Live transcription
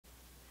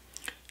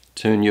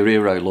Turn your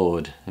ear, O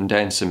Lord, and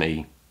answer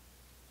me.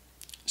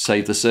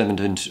 Save the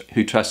servant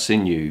who trusts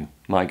in you,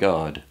 my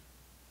God.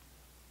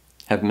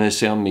 Have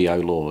mercy on me, O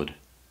Lord,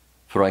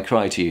 for I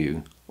cry to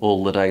you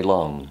all the day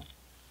long.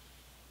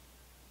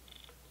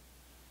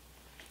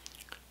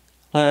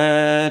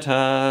 Let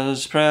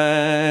us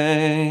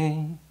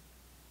pray.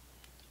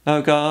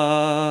 O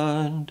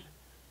God,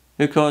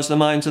 who caused the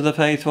minds of the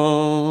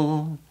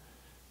faithful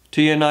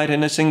to unite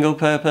in a single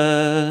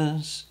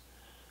purpose,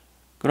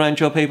 grant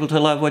your people to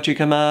love what you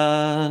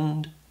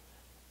command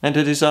and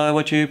to desire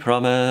what you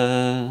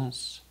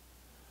promise.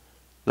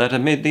 That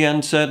amid the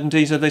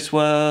uncertainties of this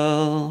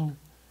world,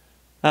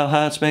 our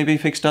hearts may be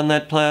fixed on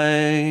that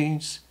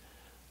place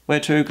where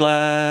true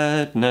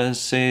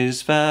gladness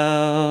is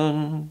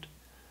found.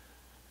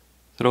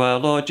 Through our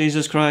Lord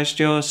Jesus Christ,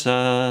 your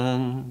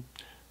Son,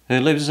 who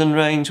lives and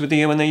reigns with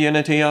you in the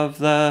unity of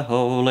the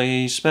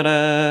Holy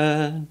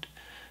Spirit,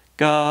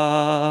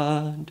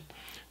 God,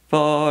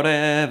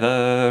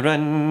 forever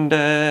and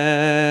ever.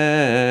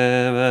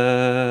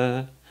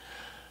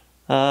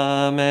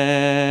 Amen.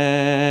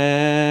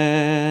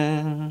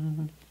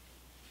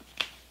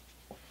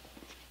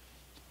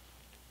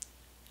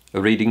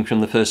 A reading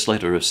from the first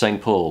letter of St.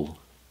 Paul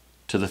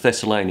to the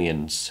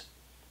Thessalonians.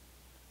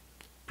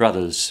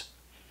 Brothers,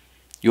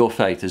 your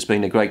faith has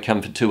been a great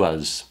comfort to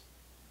us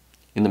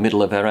in the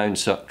middle of our own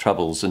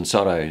troubles and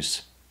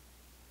sorrows.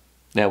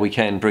 Now we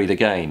can breathe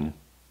again,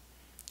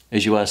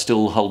 as you are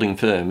still holding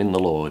firm in the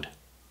Lord.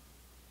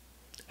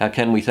 How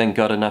can we thank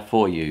God enough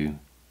for you,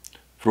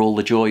 for all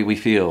the joy we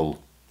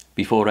feel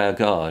before our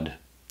God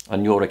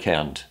on your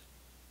account?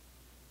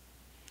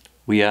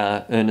 We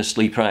are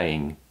earnestly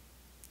praying,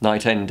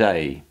 night and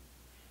day,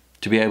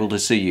 to be able to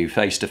see you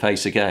face to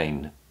face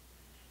again,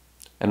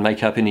 and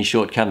make up any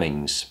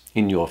shortcomings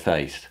in your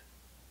faith.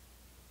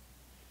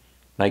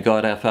 May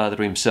God our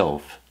Father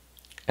himself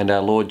and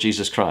our Lord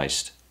Jesus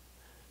Christ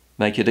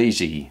make it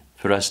easy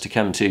for us to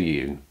come to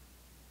you.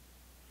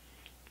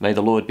 May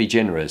the Lord be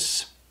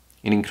generous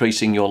in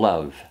increasing your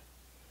love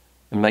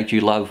and make you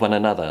love one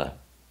another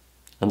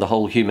and the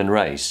whole human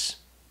race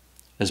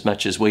as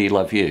much as we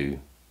love you.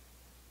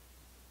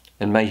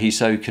 And may he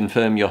so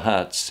confirm your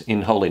hearts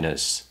in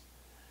holiness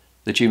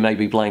that you may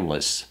be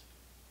blameless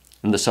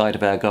in the sight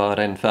of our God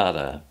and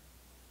Father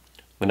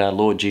when our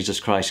Lord Jesus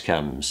Christ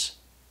comes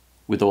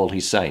with all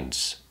his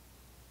saints.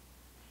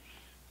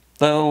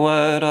 The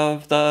word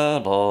of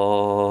the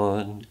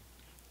Lord.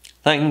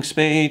 Thanks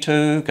be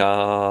to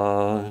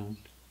God.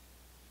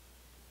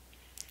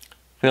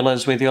 Fill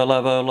us with your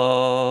love, O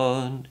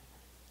Lord,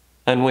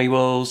 and we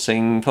will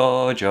sing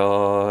for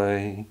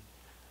joy.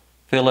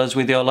 Fill us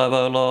with your love,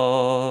 O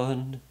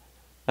Lord,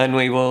 and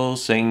we will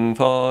sing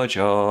for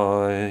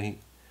joy.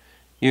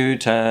 You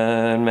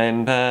turn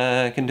men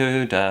back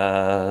into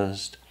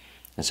dust,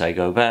 and say,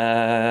 go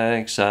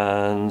back,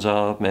 sons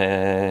of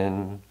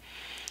men.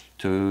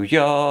 To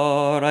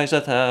your eyes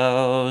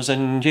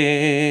 1,000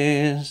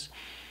 years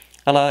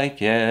are like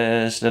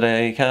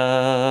yesterday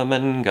come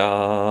and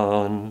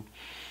gone,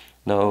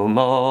 no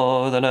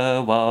more than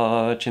a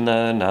watch in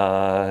the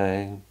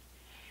night.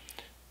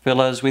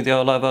 Fill us with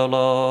your love, O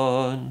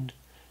Lord,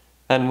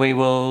 and we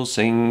will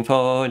sing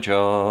for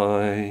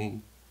joy.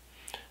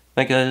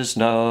 Make us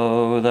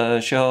know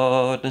the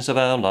shortness of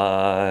our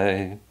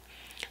life,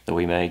 that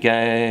we may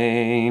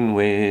gain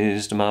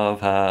wisdom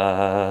of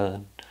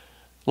heart.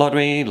 Lord,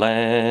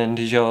 relent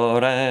is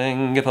your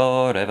anger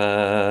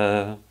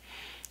forever.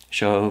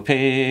 Show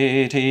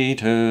pity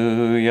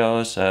to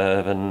your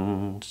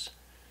servants.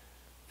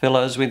 Fill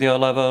us with your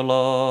love, O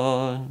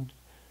Lord,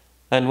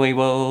 and we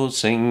will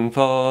sing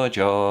for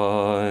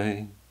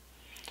joy.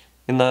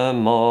 In the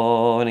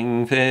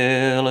morning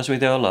fill us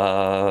with your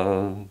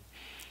love.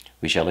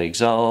 We shall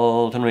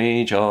exult and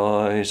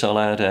rejoice all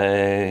our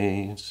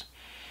days.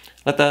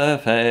 Let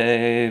the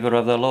favour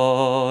of the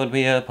Lord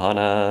be upon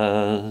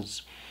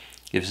us.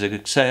 Give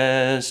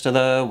success to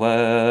the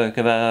work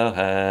of our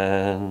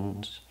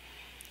hands.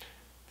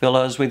 Fill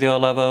us with your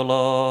love, O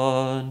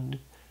Lord,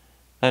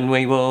 and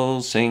we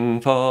will sing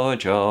for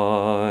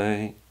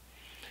joy.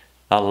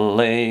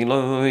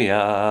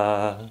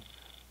 Alleluia,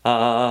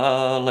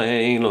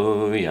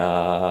 alleluia,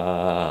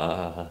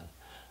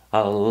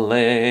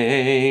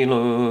 alleluia.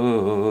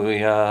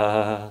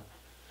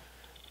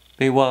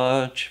 Be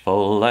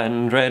watchful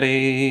and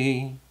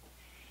ready,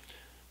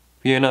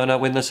 for you know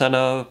not when the Son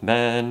of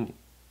Man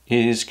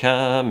is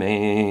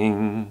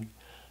coming.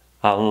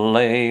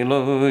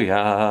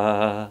 Alleluia,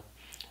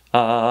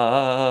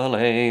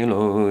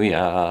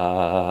 alleluia,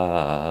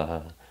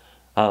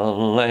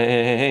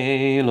 alleluia.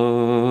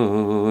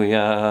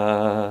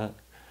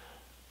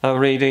 A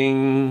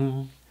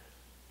reading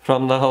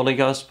from the Holy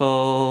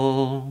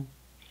Gospel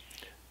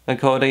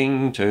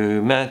according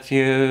to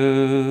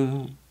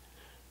Matthew.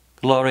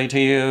 Glory to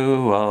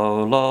you,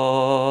 O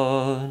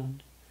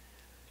Lord.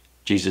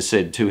 Jesus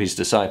said to his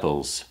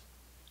disciples,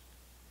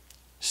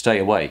 stay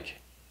awake,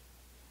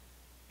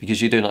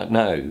 because you do not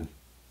know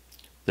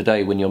the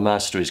day when your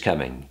master is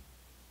coming.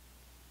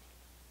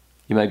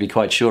 You may be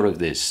quite sure of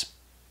this,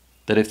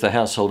 that if the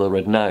householder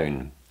had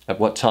known at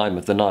what time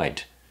of the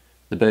night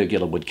the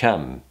burglar would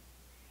come,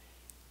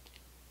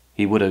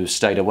 he would have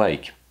stayed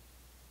awake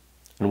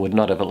and would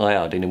not have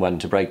allowed anyone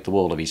to break the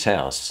wall of his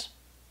house.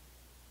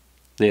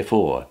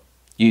 Therefore,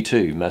 you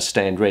too must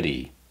stand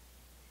ready,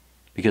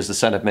 because the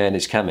Son of Man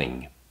is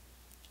coming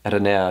at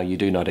an hour you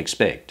do not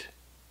expect.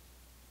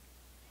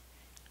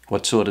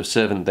 What sort of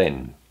servant,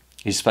 then,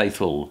 is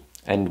faithful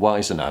and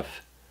wise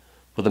enough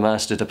for the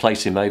master to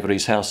place him over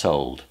his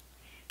household,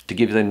 to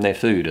give them their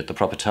food at the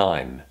proper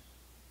time?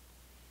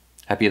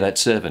 Happy that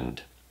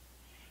servant,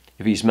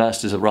 if his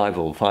master's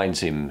arrival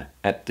finds him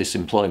at this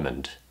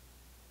employment.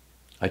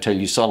 I tell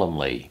you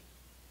solemnly,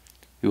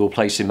 he will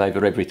place him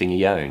over everything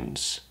he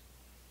owns.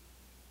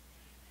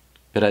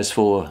 But as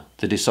for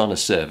the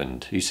dishonest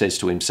servant who says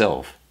to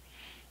himself,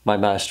 "My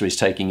master is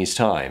taking his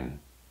time,"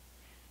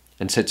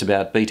 and sets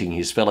about beating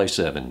his fellow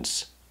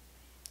servants,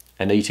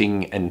 and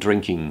eating and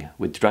drinking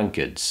with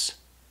drunkards,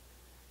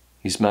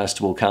 his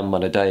master will come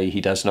on a day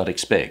he does not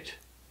expect,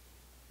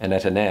 and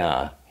at an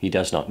hour he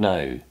does not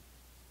know.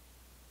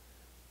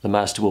 The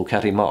master will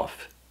cut him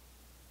off,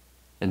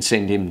 and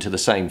send him to the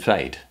same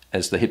fate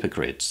as the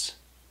hypocrites,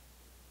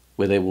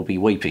 where there will be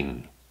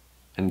weeping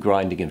and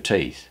grinding of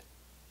teeth.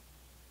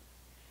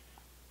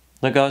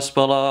 The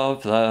Gospel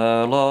of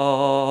the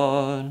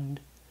Lord.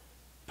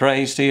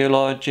 Praise to you,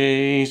 Lord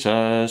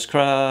Jesus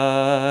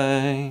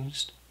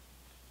Christ.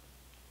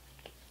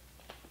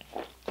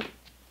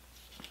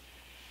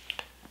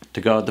 To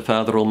God the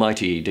Father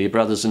Almighty, dear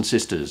brothers and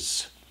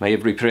sisters, may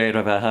every prayer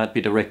of our heart be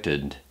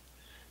directed,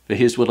 for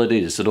his will it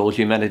is that all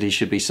humanity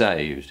should be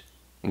saved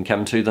and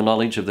come to the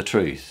knowledge of the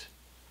truth.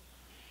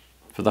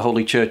 For the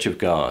Holy Church of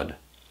God,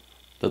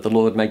 that the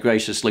Lord may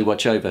graciously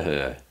watch over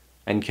her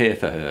and care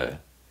for her.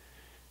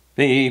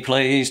 Be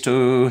pleased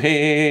to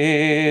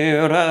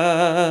hear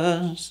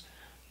us.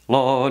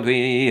 Lord,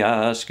 we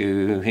ask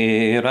you,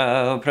 hear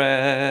our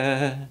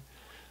prayer.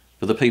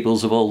 For the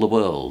peoples of all the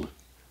world,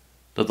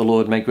 that the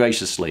Lord may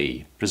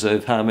graciously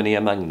preserve harmony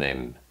among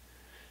them.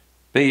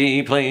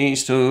 Be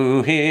pleased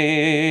to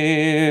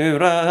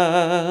hear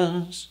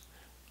us.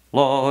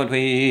 Lord,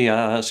 we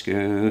ask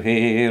you,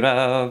 hear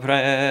our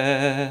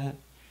prayer.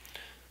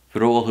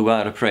 For all who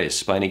are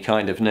oppressed by any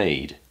kind of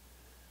need,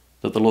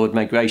 that the Lord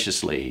may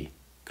graciously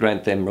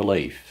grant them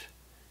relief.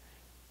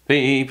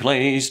 Be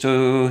pleased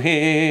to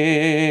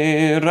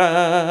hear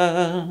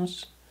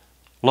us.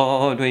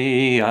 Lord,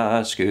 we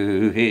ask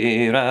you,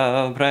 hear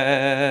our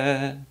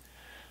prayer.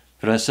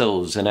 For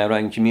ourselves and our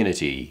own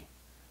community,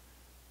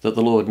 that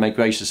the Lord may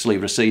graciously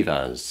receive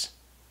us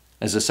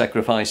as a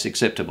sacrifice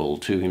acceptable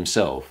to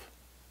himself.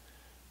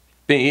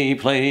 Be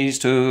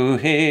pleased to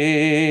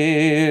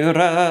hear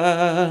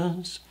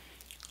us.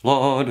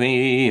 Lord,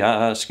 we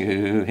ask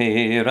you,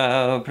 hear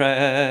our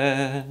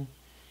prayer.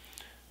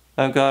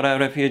 O God, our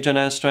refuge and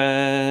our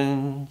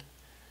strength,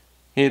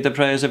 hear the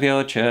prayers of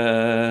your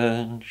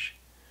church.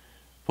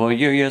 For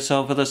you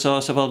yourself are the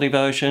source of all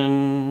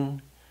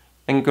devotion,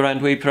 and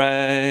grant, we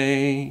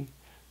pray,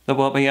 that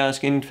what we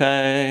ask in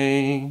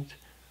faith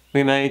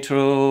we may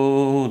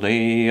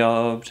truly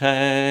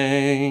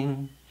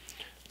obtain.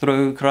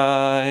 Through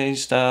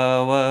Christ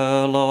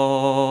our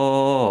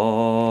Lord.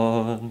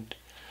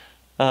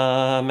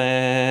 Amen.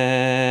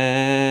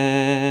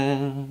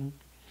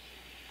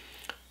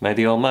 May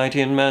the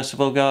Almighty and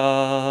merciful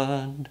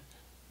God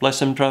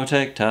bless and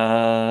protect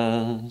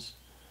us,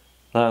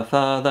 the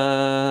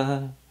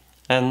Father,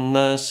 and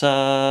the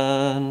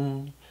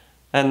Son,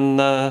 and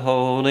the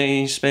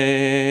Holy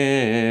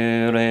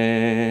Spirit.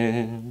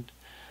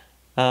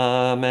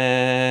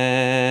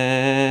 Amen.